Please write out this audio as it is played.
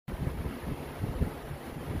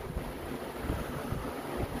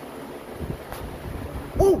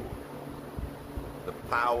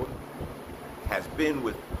power has been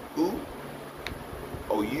with who?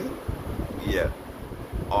 Oh, you? Yeah,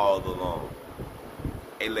 all along.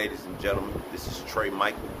 Hey, ladies and gentlemen, this is Trey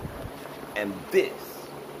Michael, and this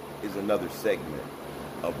is another segment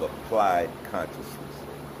of Applied Consciousness.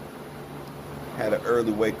 Had an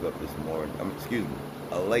early wake up this morning.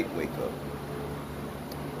 A late wake up.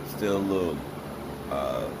 Still a little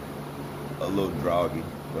groggy,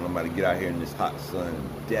 but I'm about to get out here in this hot sun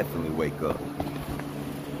and definitely wake up.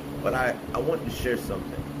 But I want to share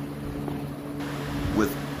something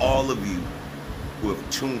with all of you who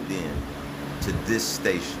have tuned in to this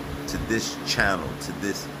station, to this channel, to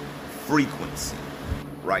this frequency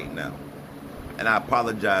right now. And I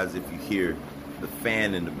apologize if you hear the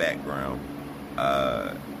fan in the background.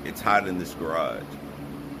 It's hot in this garage,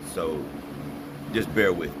 so just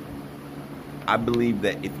bear with me. I believe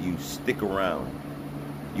that if you stick around,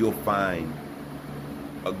 you'll find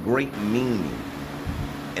a great meaning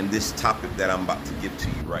in this topic that I'm about to give to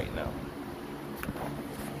you right now.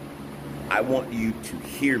 I want you to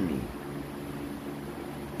hear me.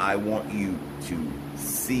 I want you to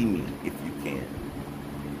see me if you can.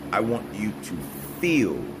 I want you to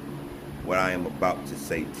feel what I am about to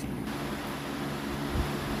say to you.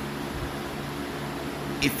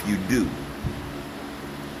 If you do,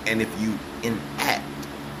 and if you enact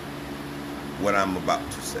what I'm about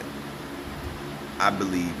to say, I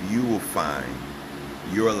believe you will find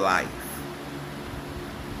your life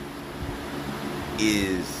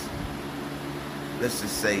is, let's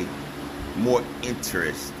just say, more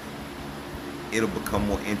interesting. It'll become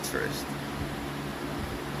more interesting.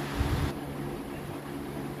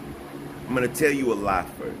 I'm going to tell you a lie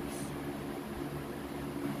first,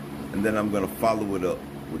 and then I'm going to follow it up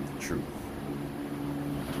with the truth.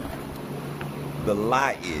 The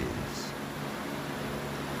lie is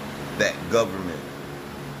that government,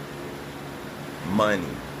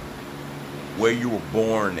 money, where you were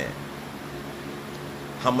born at,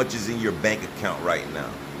 how much is in your bank account right now,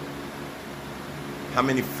 how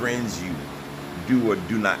many friends you do or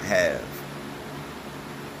do not have,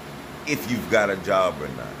 if you've got a job or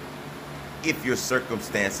not, if your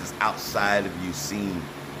circumstances outside of you seem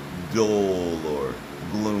dull or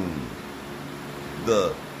gloom.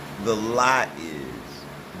 The lie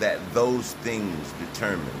is that those things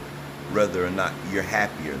determine whether or not you're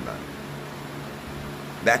happy or not.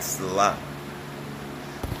 That's the lie.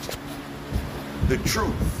 The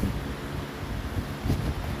truth,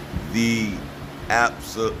 the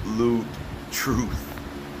absolute truth.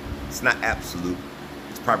 It's not absolute.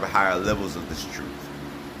 It's probably higher levels of this truth.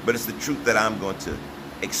 But it's the truth that I'm going to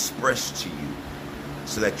express to you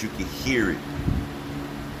so that you can hear it,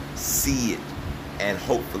 see it, and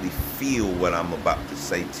hopefully feel what I'm about to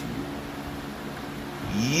say to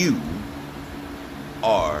you. You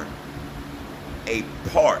are a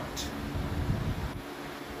part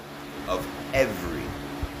of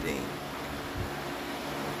everything.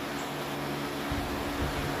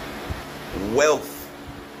 Wealth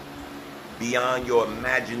beyond your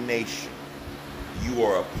imagination, you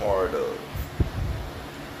are a part of.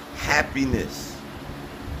 Happiness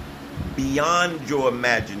beyond your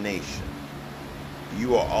imagination,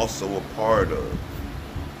 you are also a part of.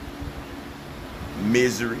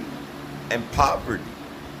 Misery and poverty,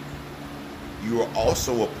 you are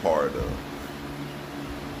also a part of.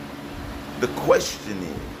 The question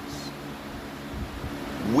is,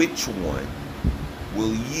 which one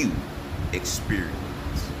will you experience?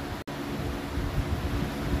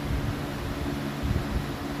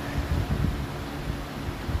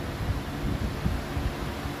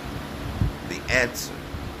 The answer: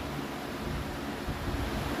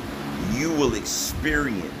 you will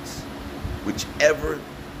experience whichever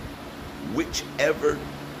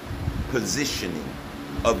positioning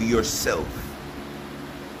of yourself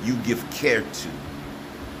you give care to.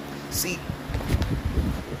 See,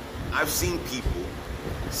 I've seen people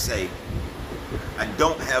say, I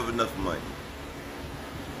don't have enough money.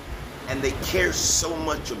 And they care so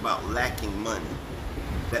much about lacking money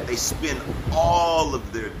that they spend all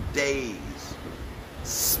of their days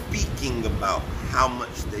speaking about how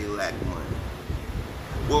much they lack money.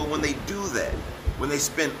 Well, when they do that, when they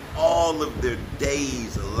spend all of their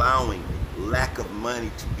days allowing lack of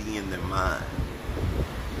money to be in their mind,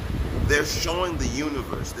 they're showing the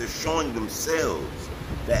universe, they're showing themselves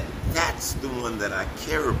that that's the one that I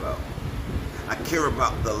care about. I care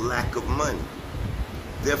about the lack of money.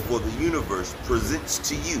 Therefore, the universe presents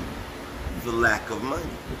to you the lack of money.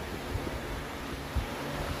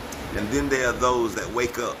 And then there are those that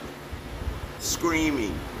wake up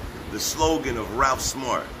screaming the slogan of Ralph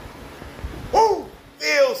Smart. Who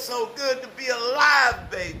feels so good to be alive,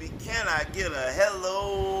 baby. Can I get a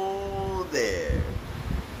hello there?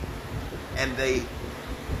 And they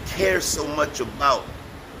care so much about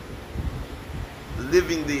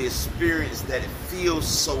living the experience that it feels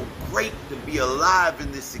so great to be alive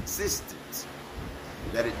in this existence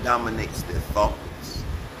that it dominates their thoughts,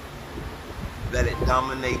 that it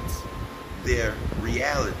dominates their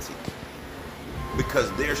reality,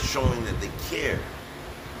 because they're showing that they care.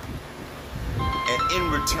 And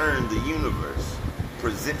in return, the universe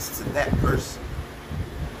presents to that person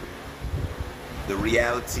the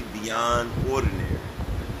reality beyond ordinary.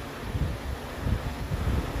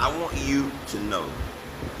 I want you to know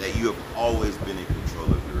that you have always been in control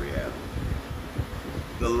of your reality.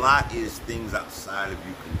 The lie is things outside of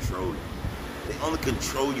you control you. They only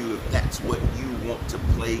control you if that's what you want to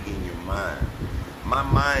plague in your mind. My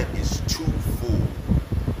mind is too full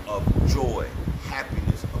of joy,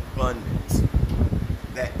 happiness, abundance,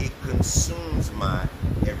 that it consumes my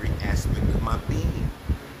every aspect of my being.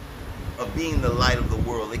 Of being the light of the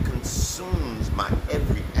world, it consumes my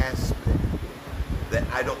every aspect, that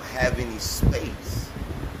I don't have any space,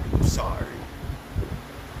 I'm sorry,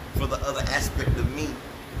 for the other aspect of me,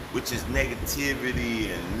 which is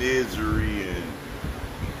negativity and misery and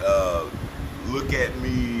look at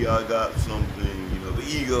me, I got something, the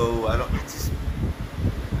ego. I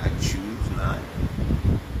choose not,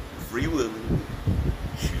 free willing,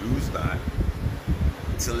 choose not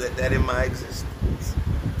to let that in my existence.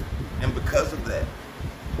 And because of that,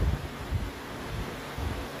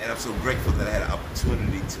 and I'm so grateful that I had an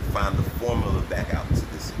opportunity to find the formula back out to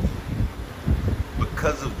this again.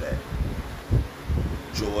 Because of that,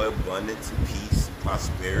 joy, abundance, and peace, and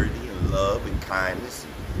prosperity, and love, and kindness,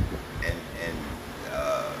 and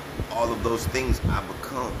all of those things I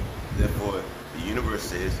become. Therefore, the universe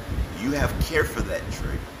says, you have care for that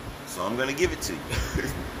trait, so I'm going to give it to you.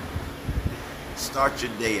 Start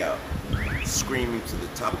your day out screaming to the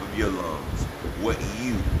top of your lungs what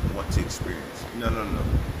you want to experience. No.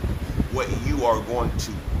 What you are going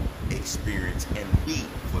to experience and be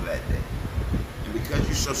for that day. And because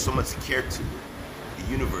you show so much care to it, the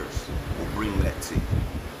universe will bring that to you.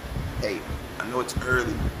 Hey, I know it's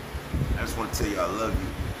early. I just want to tell you I love you.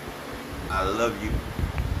 I love you.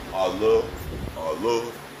 I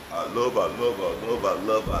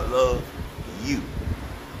love you.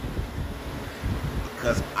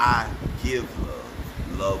 Because I give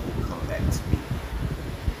love, love will come back to me.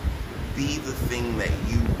 Be the thing that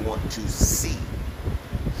you want to see,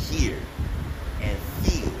 hear, and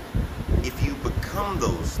feel. If you become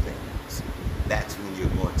those things, that's when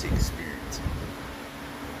you're going to experience it.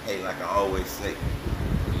 Hey, like I always say,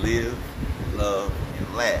 live, love,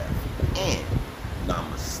 and laugh. And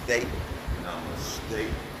namaste, namaste,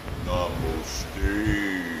 namaste.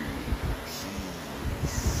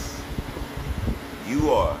 Peace.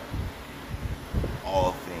 You are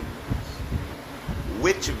all things.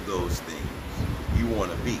 Which of those things you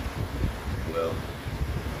want to be? Well,